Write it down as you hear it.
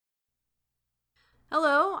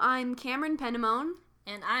Hello, I'm Cameron Penamone.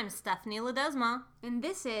 And I'm Stephanie Ledesma. And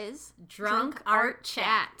this is Drunk Art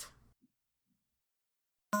Chat.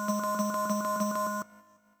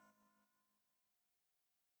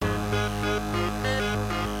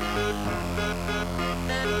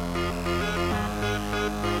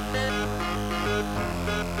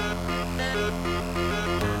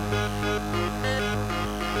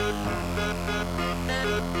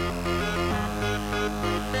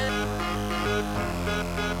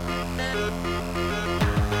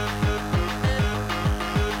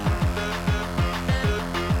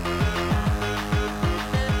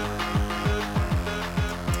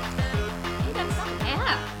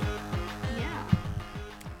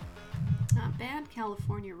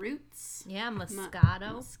 California roots. Yeah,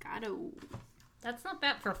 Moscato. Moscato. That's not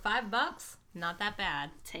bad for $5. Not that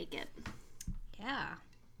bad. Take it. Yeah.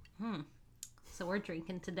 So we're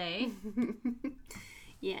drinking today.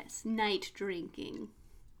 Yes, night drinking.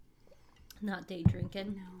 Not day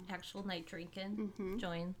drinking. No. Actual night drinking. Mm-hmm.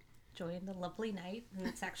 Enjoying the lovely night. And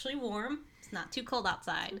it's actually warm. It's not too cold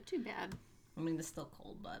outside. Not too bad. I mean, it's still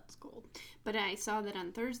cold, but... It's cold. But I saw that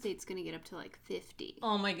on Thursday it's going to get up to like 50.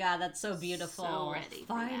 Oh my god, that's so beautiful. So ready.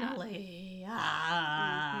 Finally.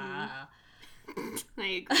 I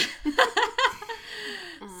agree.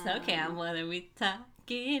 So, Cam, what are we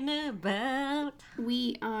talking about?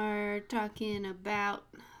 We are talking about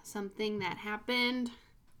something that happened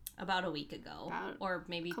about a week ago. Or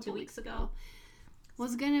maybe 2 weeks ago.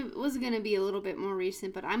 Was gonna be a little bit more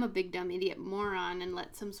recent, but I'm a big dumb idiot moron and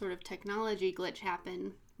let some sort of technology glitch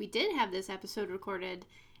happen. We did have this episode recorded,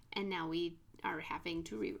 and now we are having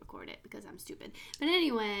to re-record it because I'm stupid. But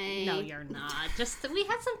anyway, no, you're not. Just we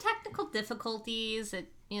had some technical difficulties.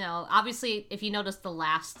 Obviously, if you noticed the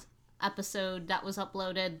last episode that was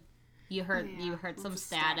uploaded, you heard some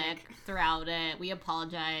static throughout it. We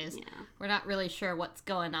apologize. Yeah. We're not really sure what's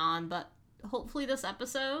going on, but hopefully this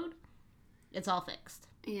episode, it's all fixed.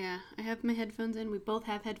 Yeah, I have my headphones in. We both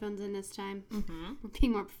have headphones in this time. Mm-hmm. We're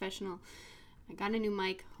being more professional. I got a new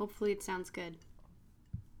mic. Hopefully it sounds good.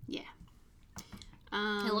 Yeah.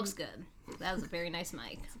 It looks good. That was a very nice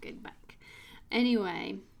mic. It's a good mic.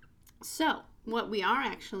 Anyway, so what we are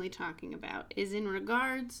actually talking about is in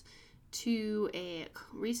regards to a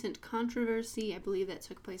recent controversy, I believe that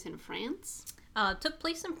took place in France. It took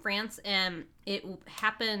place in France, and it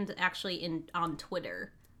happened actually on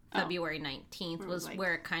Twitter. February 19th was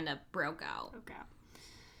where it kind of broke out. So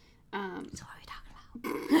what are we talking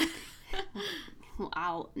about? Well,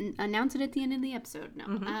 I'll announce it at the end of the episode. No.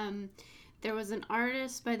 Mm-hmm. There was an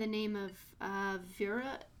artist by the name of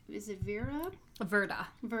Vera. Is it Vera? Verda.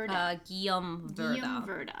 Guillaume Verda. Guillaume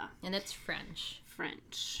Verda. And it's French.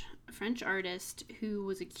 A French artist who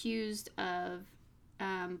was accused of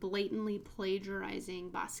blatantly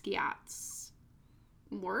plagiarizing Basquiat's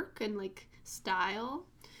work and style.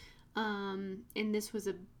 And this was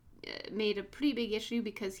made a pretty big issue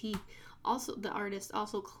because the artist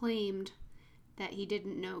also claimed that he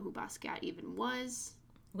didn't know who Basquiat even was.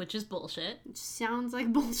 Which is bullshit. Which sounds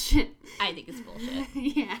like bullshit. I think it's bullshit.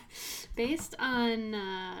 Yeah. Based on,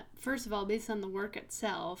 first of all, based on the work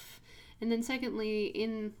itself. And then secondly,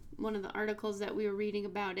 in one of the articles that we were reading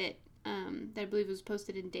about it, that I believe was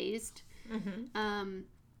posted in Dazed, mm-hmm.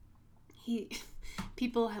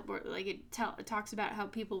 It talks about how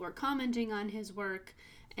people were commenting on his work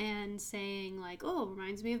and saying oh,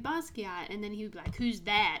 reminds me of Basquiat, and then he would be like, who's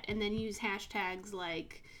that? And then use hashtags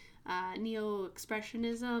like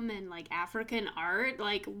neo-expressionism and African art.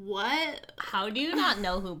 What? How do you not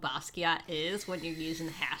know who Basquiat is when you're using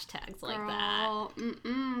hashtags like that?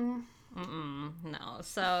 No.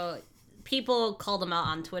 So people called him out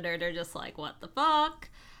on Twitter. They're just like, what the fuck?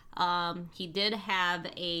 He did have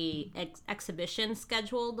a exhibition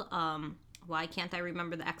scheduled. Why can't I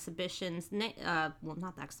remember the exhibition's name? Well,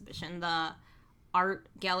 not the exhibition. The art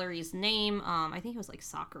gallery's name. I think it was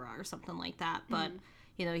Sakura or something like that. But,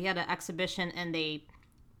 he had an exhibition and they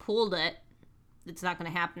pulled it. It's not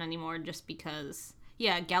going to happen anymore just because...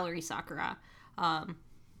 Yeah, Gallery Sakura.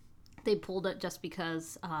 They pulled it just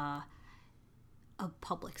because of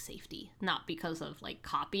public safety. Not because of,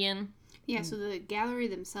 copying. Yeah, so the gallery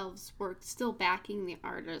themselves were still backing the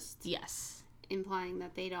artist. Yes. Implying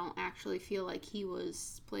that they don't actually feel like he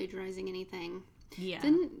was plagiarizing anything. Yeah.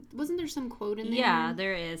 Wasn't there some quote in there? Yeah,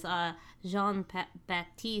 there is.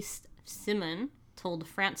 Jean-Baptiste Simon told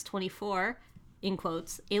France 24, in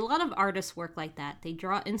quotes, "A lot of artists work like that. They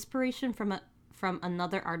draw inspiration from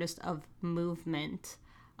another artist of movement."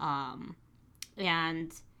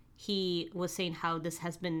 And he was saying how this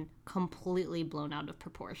has been completely blown out of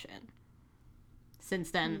proportion.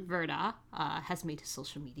 Since then, Verda has made his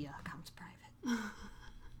social media accounts private.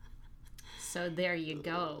 So there you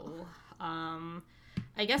go.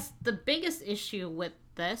 I guess the biggest issue with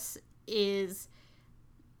this is,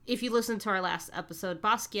 if you listen to our last episode,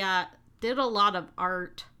 Basquiat did a lot of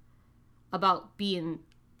art about being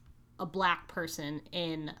a black person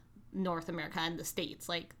in North America and the States.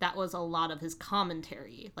 Like, that was a lot of his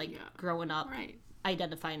commentary, like, growing up,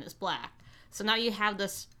 identifying as black. So now you have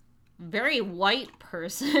this very white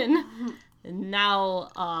person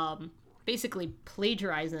now basically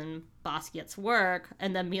plagiarizing Basquiat's work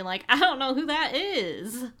and then being like, I don't know who that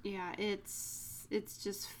is. Yeah, it's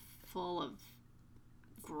just full of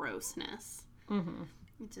grossness. Mm-hmm.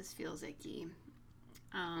 It just feels icky.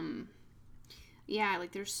 Yeah,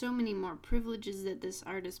 like, there's so many more privileges that this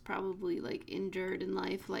artist probably, like, endured in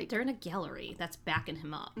life. Like, they're in a gallery that's backing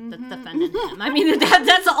him up, that's defending him. I mean,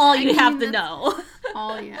 that's all you have to know.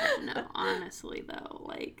 All you have to know, honestly, though.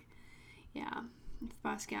 Like, yeah, if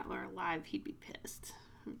Basquiat were alive, he'd be pissed.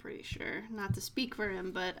 I'm pretty sure. Not to speak for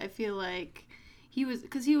him, but I feel like he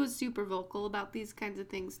was super vocal about these kinds of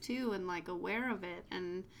things, too, and, like, aware of it,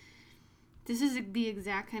 and this is the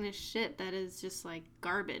exact kind of shit that is just, like,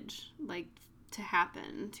 garbage, like, to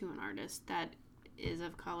happen to an artist that is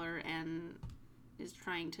of color and is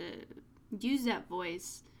trying to use that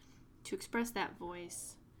voice to express that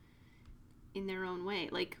voice in their own way.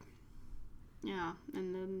 Like, yeah,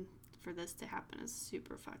 and then for this to happen is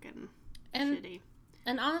super fucking shitty.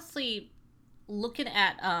 And honestly, looking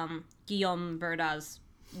at Guillaume Verda's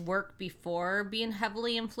work before being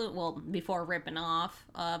heavily before ripping off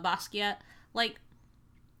Basquiat, like,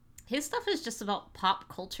 his stuff is just about pop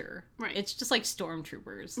culture. Right. It's just like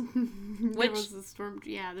stormtroopers. There's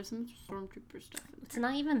some stormtrooper stuff. It's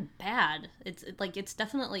not even bad. It's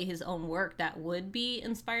definitely his own work that would be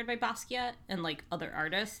inspired by Basquiat and, like, other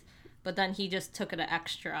artists. But then he just took it an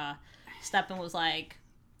extra step and was like,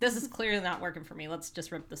 this is clearly not working for me. Let's just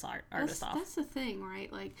rip this artist off. That's the thing, right?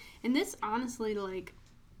 Like, and this, honestly, like,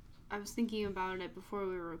 I was thinking about it before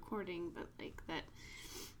we were recording, but, like, that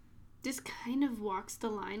this kind of walks the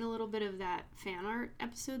line a little bit of that fan art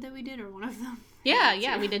episode that we did, or one of them.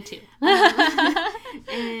 Yeah, we did too.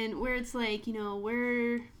 And where it's like, you know,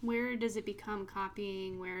 where does it become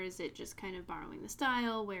copying? Where is it just kind of borrowing the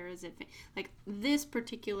style? Where is it, like, this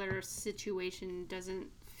particular situation doesn't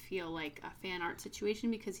feel like a fan art situation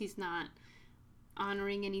because he's not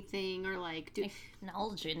honoring anything or, like,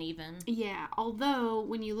 acknowledging even. Yeah, although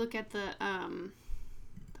when you look at the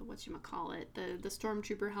whatchamacallit, the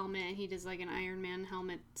Stormtrooper helmet, he does, like, an Iron Man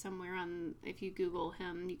helmet somewhere on, if you Google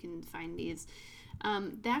him, you can find these.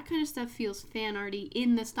 That kind of stuff feels fan arty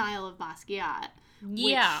in the style of Basquiat.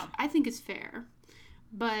 Yeah. Which I think is fair.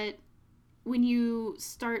 But when you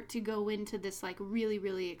start to go into this, like, really,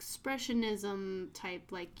 really expressionism type,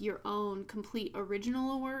 like, your own complete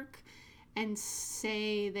original work, and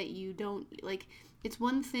say that you don't, like, it's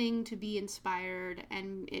one thing to be inspired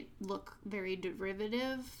and it look very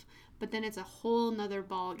derivative, but then it's a whole nother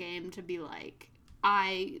ball game to be like,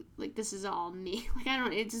 this is all me. Like, I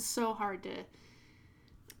don't, it's just so hard to,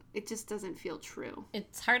 it just doesn't feel true.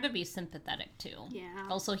 It's hard to be sympathetic too. Yeah.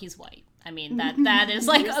 Also, he's white. I mean, that is,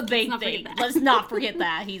 like, a big thing. Let's not forget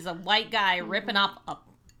that. He's a white guy ripping off a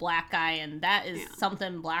black guy, and that is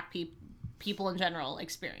something black people in general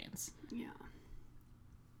experience. Yeah.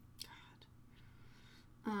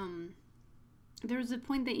 There was a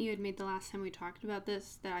point that you had made the last time we talked about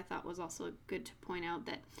this that I thought was also good to point out,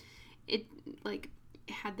 that it, like,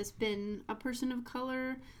 had this been a person of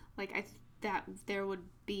color, like, that there would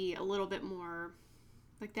be a little bit more,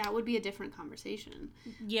 like, that would be a different conversation.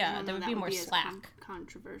 Yeah, there would be more slack.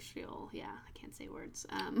 Controversial. Yeah, I can't say words.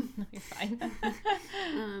 No, you're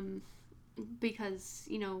fine. Because,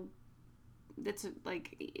 you know, that's,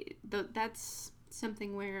 like, that's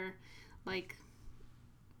something where, like,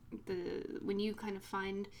 when you kind of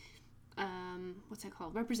find what's that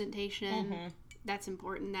called, representation, that's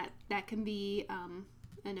important. That can be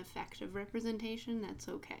an effective representation. That's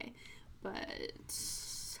okay. But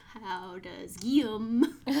how does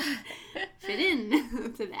Guillaume fit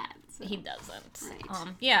in to that? So, he doesn't. Right.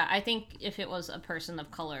 Yeah, I think if it was a person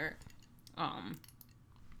of color, I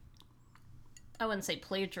wouldn't say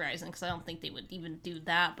plagiarizing, because I don't think they would even do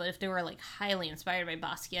that, but if they were, like, highly inspired by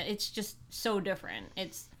Basquiat, it's just so different.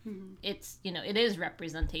 It's, you know, it is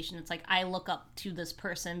representation. It's like, I look up to this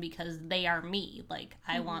person because they are me. Like,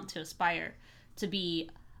 I want to aspire to be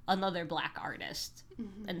another black artist,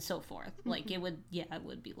 and so forth. Like, it would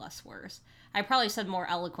be less worse. I probably said more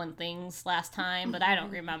eloquent things last time, but I don't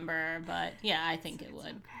remember. But yeah, I think it would.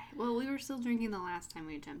 Okay. Well, we were still drinking the last time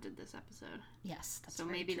we attempted this episode. Yes, that's so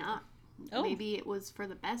very maybe true. not. Oh. Maybe it was for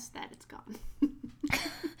the best that it's gone.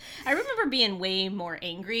 I remember being way more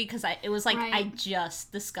angry because it was like Right. I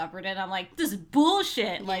just discovered it. I'm like, this is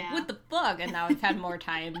bullshit. Like, Yeah. what the fuck? And now I've had more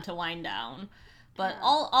time to wind down. But Yeah.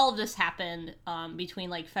 all of this happened between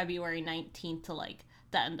like February 19th to like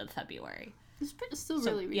the end of February. It's still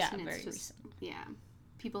So, really yeah, recent. very It's just, recent. yeah.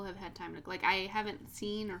 People have had time to, like, I haven't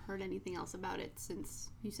seen or heard anything else about it since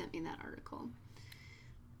you sent me that article.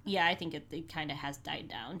 Yeah, I think it kind of has died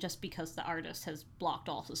down just because the artist has blocked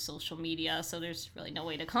all his social media, so there's really no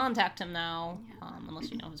way to contact him now, Yeah. unless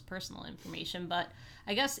you know his personal information. But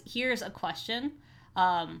I guess here's a question.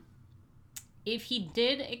 If he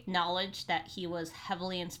did acknowledge that he was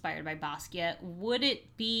heavily inspired by Basquiat, would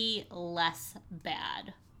it be less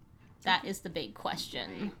bad? That is the big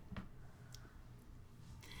question.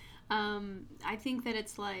 I think that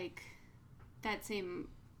it's like that same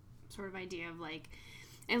sort of idea of like,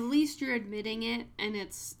 at least you're admitting it, and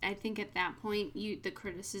it's, I think at that point, the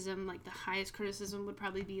criticism, like the highest criticism would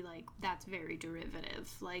probably be like, that's very derivative.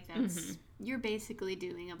 Like, that's, you're basically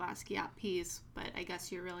doing a Basquiat piece, but I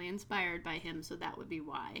guess you're really inspired by him, so that would be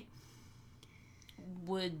why.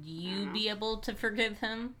 Would you be able to forgive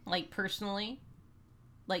him, like, personally?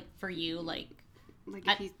 Like, for you, like... Like,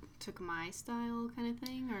 if he took my style kind of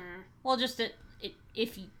thing, or... Well, just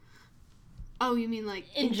if you... Oh, you mean like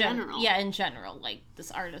in general? Yeah, in general. Like,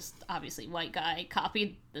 this artist, obviously white guy,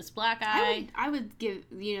 copied this black guy. I would give,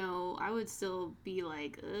 I would still be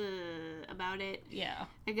like, about it. Yeah.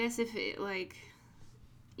 I guess if it, like,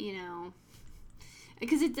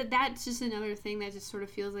 because that's just another thing that just sort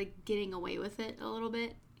of feels like getting away with it a little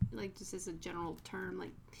bit. Like, just as a general term,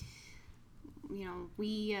 like,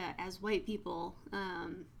 we, as white people,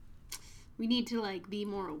 we need to, like, be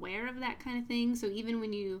more aware of that kind of thing. So even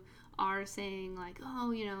when you are saying like,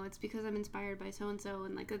 oh, it's because I'm inspired by so-and-so,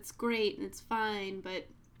 and like, it's great and it's fine, but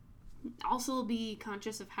also be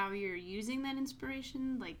conscious of how you're using that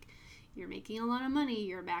inspiration. Like, you're making a lot of money,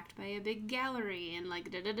 you're backed by a big gallery, and like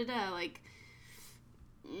da-da-da-da, like,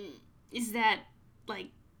 is that like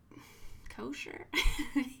kosher?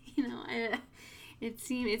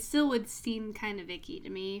 It still would seem kind of icky to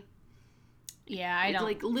me. Yeah, I don't...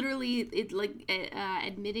 Like, literally,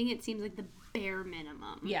 admitting it seems like the bare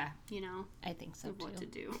minimum. Yeah. I think so, of too. what to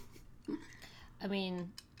do. I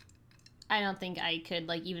mean, I don't think I could,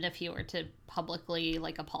 like, even if he were to publicly,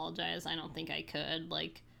 like, apologize, I don't think I could.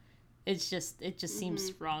 Like, it just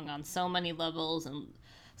seems wrong on so many levels and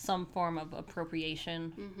some form of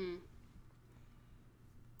appropriation. Mm-hmm.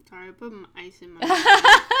 Sorry, I put ice in my mouth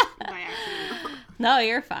by accident. No,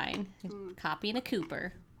 you're fine. Copying a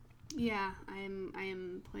Cooper. Yeah, I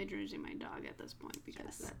am plagiarizing my dog at this point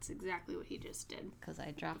because that's exactly what he just did. Because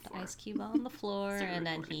I dropped the ice cube on the floor and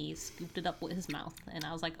then he scooped it up with his mouth. And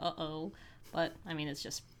I was like, uh-oh. But, I mean, it's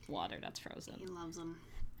just water that's frozen. He loves them.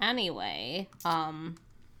 Anyway,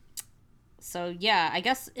 so yeah, I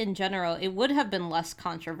guess in general, it would have been less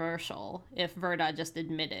controversial if Verda just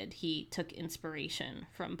admitted he took inspiration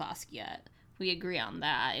from Basquiat. We agree on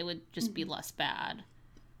that. It would just be less bad.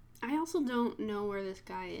 I also don't know where this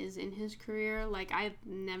guy is in his career. Like, I've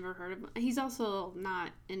never heard of him. He's also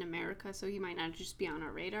not in America, so he might not just be on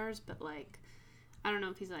our radars, but, like, I don't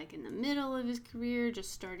know if he's, like, in the middle of his career,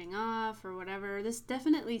 just starting off or whatever. This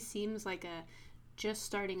definitely seems like a just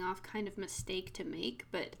starting off kind of mistake to make,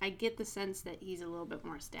 but I get the sense that he's a little bit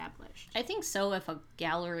more established. I think so if a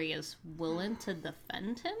gallery is willing to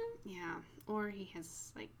defend him. Yeah, or he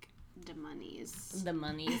has, like, the monies.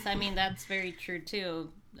 I mean, that's very true,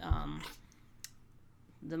 too.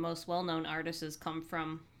 The most well-known artists come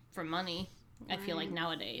from money, I feel like,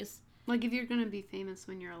 nowadays. Like, if you're going to be famous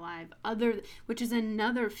when you're alive, which is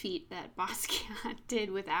another feat that Basquiat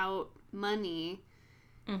did without money.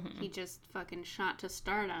 Mm-hmm. He just fucking shot to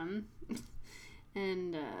stardom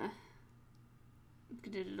and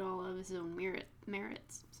did it all of his own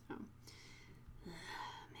merits. So, man.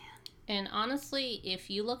 And honestly, if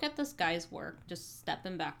you look at this guy's work, just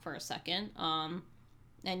stepping back for a second,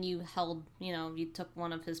 and you you took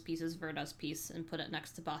one of his pieces, Verda's piece, and put it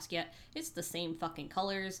next to Basquiat, it's the same fucking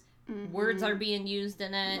colors. Mm-hmm. Words are being used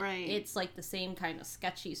in it. Right. It's like the same kind of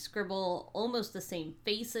sketchy scribble, almost the same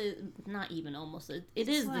faces. Not even almost. It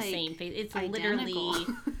is like the same face. It's identical.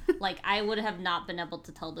 Literally like, I would have not been able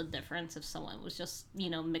to tell the difference if someone was just,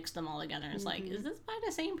 mixed them all together. And it's like, is this by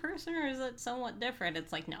the same person or is it somewhat different?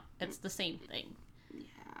 It's like, no, it's the same thing. Yeah.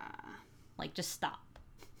 Like, just stop.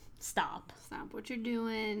 Stop what you're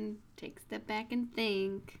doing. Take a step back and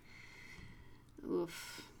think.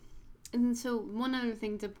 Oof. And so one other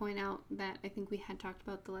thing to point out that I think we had talked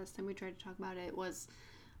about the last time we tried to talk about it was,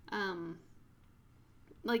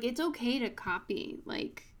 like, it's okay to copy,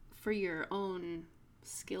 like, for your own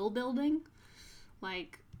skill building.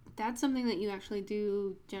 Like, that's something that you actually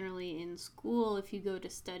do generally in school. If you go to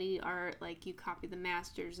study art, like you copy the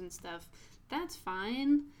masters and stuff, that's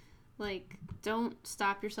fine. Like, don't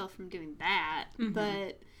stop yourself from doing that. Mm-hmm.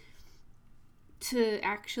 But to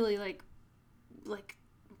actually like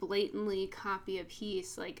blatantly copy a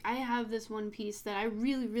piece, like I have this one piece that I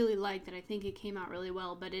really, really like that I think it came out really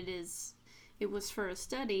well, but it was for a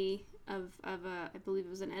study of a, I believe it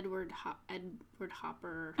was an Edward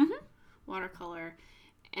Hopper watercolor,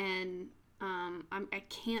 and I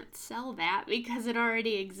can't sell that because it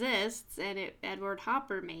already exists and Edward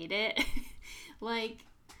Hopper made it. Like,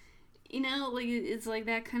 like it's like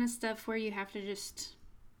that kind of stuff where you have to just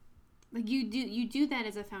like you do that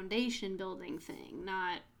as a foundation building thing,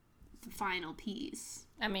 not the final piece.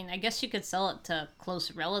 I mean, I guess you could sell it to a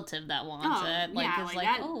close relative that wants it. Like, yeah, it's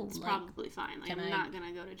that's probably fine. Like, I'm not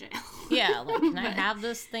gonna go to jail. Yeah, like, can I have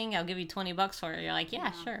this thing? I'll give you $20 for it. You're like,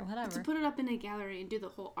 yeah, sure, whatever. To put it up in a gallery and do the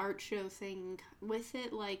whole art show thing with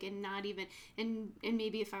it, like, and not even, and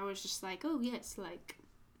maybe if I was just like, oh yes, like,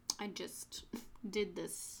 I just did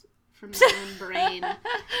this from my own brain,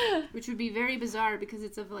 which would be very bizarre because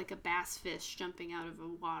it's of like a bass fish jumping out of the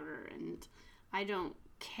water, and I don't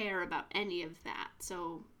care about any of that,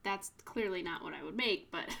 so that's clearly not what I would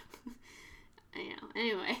make, but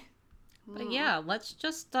anyway. But yeah, let's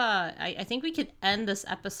just I think we could end this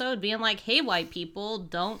episode being like, hey, white people,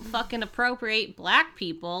 don't fucking appropriate black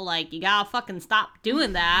people. Like, you gotta fucking stop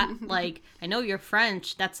doing that. Like, I know you're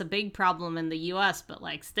French, that's a big problem in the US, but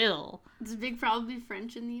like, still, it's a big problem to be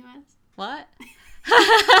French in the US. What?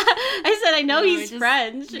 I said I know he's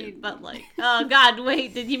French, but like, oh god,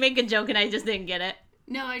 wait, did you make a joke and I just didn't get it?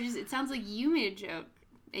 No, it sounds like you made a joke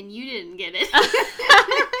and you didn't get it.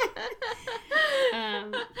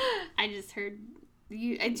 I just heard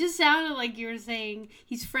you. It just sounded like you were saying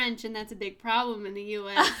he's French and that's a big problem in the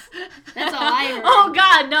U.S. That's all I heard. Oh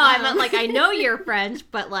god, no, I meant like, I know you're French,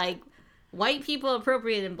 but like, white people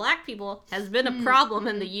appropriating black people has been a problem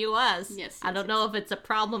in the U.S. Yes. I don't know if it's a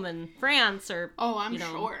problem in France or. Oh, I'm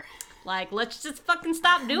sure. Like, let's just fucking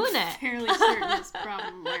stop doing it. Fairly certain it's a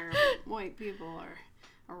problem where white people are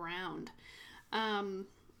around.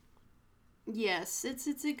 Yes,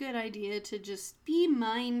 it's a good idea to just be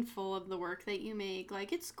mindful of the work that you make.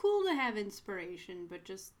 Like, it's cool to have inspiration, but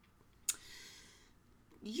just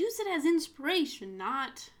use it as inspiration,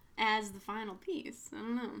 not as the final piece. I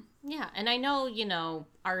don't know. Yeah, and I know,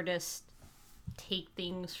 artists take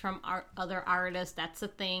things from other artists. That's a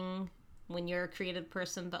thing when you're a creative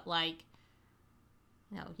person, but like,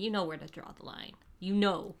 no, you know where to draw the line. You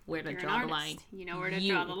know where to draw the line. You know where to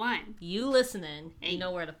draw the line. You listening, you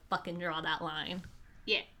know where to fucking draw that line.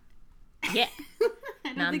 Yeah. Yeah.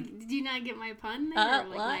 I don't think, did you not get my pun there? I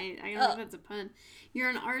don't know if that's a pun.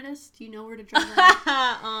 You're an artist, you know where to draw the line.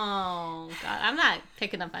 Oh, God. I'm not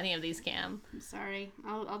picking up any of these, Cam. I'm sorry.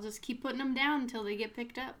 I'll just keep putting them down until they get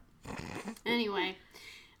picked up. Anyway.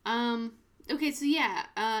 Okay, so yeah,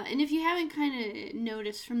 and if you haven't kind of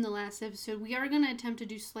noticed from the last episode, we are going to attempt to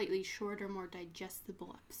do slightly shorter, more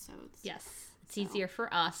digestible episodes. Yes. It's easier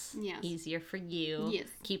for us. Yes. Easier for you. Yes.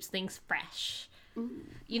 Keeps things fresh. Ooh.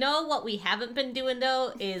 You know what we haven't been doing,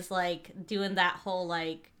 though, is, like, doing that whole,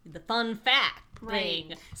 like, the fun fact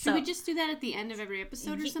thing. Should we just do that at the end of every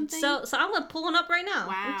episode or something? So I'm pulling up right now.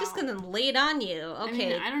 Wow. I'm just going to lay it on you.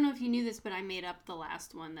 Okay. I don't know if you knew this, but I made up the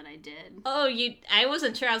last one that I did. Oh, I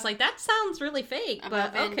wasn't sure. I was like, that sounds really fake,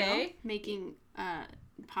 but okay. Making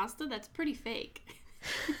pasta? That's pretty fake.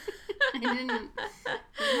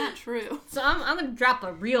 It's not true. So I'm gonna drop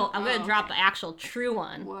drop an actual true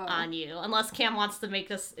one on you, unless Cam wants to make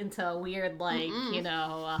this into a weird, like,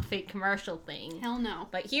 fake commercial thing. Hell no.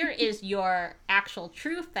 But here is your actual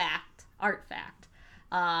true art fact.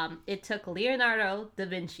 It took Leonardo da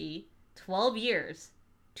Vinci 12 years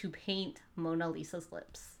to paint Mona Lisa's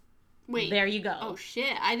lips. Wait. There you go. Oh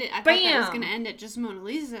shit! I thought that was gonna end at just Mona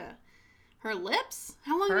Lisa. Her lips?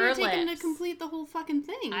 How long did it take him to complete the whole fucking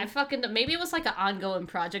thing? Maybe it was like an ongoing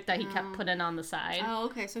project that he kept putting on the side. Oh,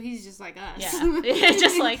 okay, so he's just like us. Yeah.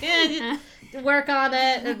 Just like, work on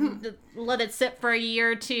it, and let it sit for a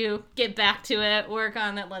year or two, get back to it, work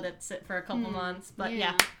on it, let it sit for a couple months. But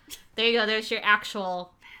yeah, there you go, there's your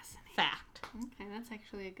actual fact. Okay, that's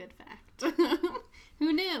actually a good fact.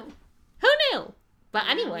 Who knew? Who knew? But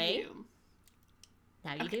anyway...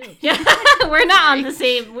 Now you do. Yeah, we're not on the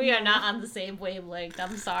same. We are not on the same wavelength.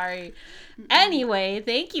 I'm sorry. Anyway,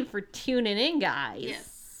 thank you for tuning in, guys.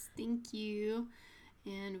 Yes, thank you,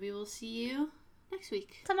 and we will see you next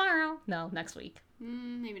week. Tomorrow? No, next week.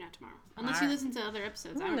 Maybe not tomorrow, unless you listen to other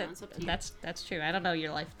episodes. I don't know. It's up to you. That's true. I don't know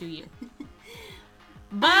your life. Do you?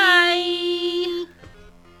 Bye.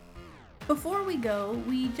 Before we go,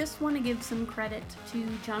 we just want to give some credit to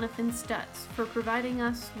Jonathan Stutz for providing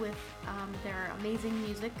us with their amazing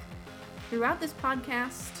music throughout this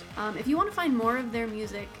podcast. If you want to find more of their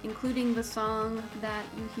music, including the song that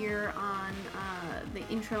you hear on the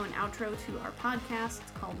intro and outro to our podcast,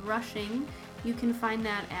 it's called Rushing, you can find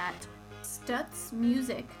that at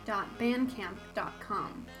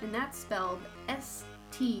stutzmusic.bandcamp.com, and that's spelled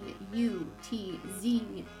STUTZ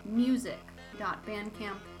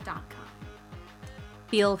music.bandcamp.com.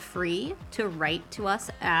 Feel free to write to us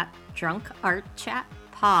at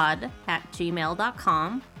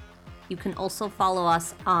drunkartchatpod@gmail.com. You can also follow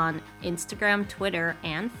us on Instagram, Twitter,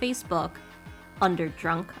 and Facebook under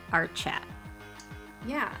Drunk Art Chat.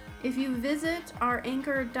 Yeah, if you visit our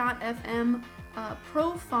anchor.fm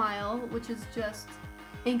profile, which is just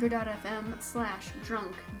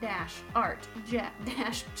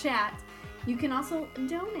anchor.fm/drunk-art-chat, you can also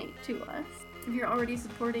donate to us. If you're already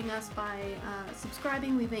supporting us by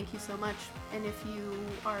subscribing, we thank you so much. And if you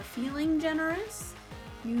are feeling generous,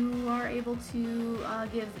 you are able to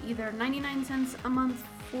give either 99 cents a month,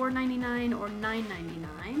 $4.99, or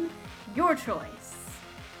 $9.99. Your choice.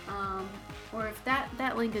 Or if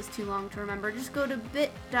that link is too long to remember, just go to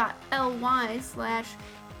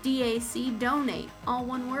bit.ly/DAC-donate, all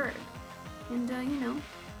one word. And,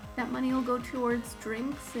 that money will go towards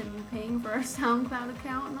drinks and paying for our SoundCloud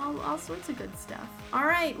account and all sorts of good stuff. All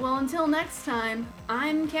right, well, until next time,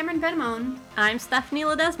 I'm Cameron Benamone. I'm Stephanie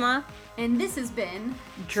Ledesma. And this has been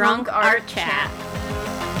Drunk Art Chat.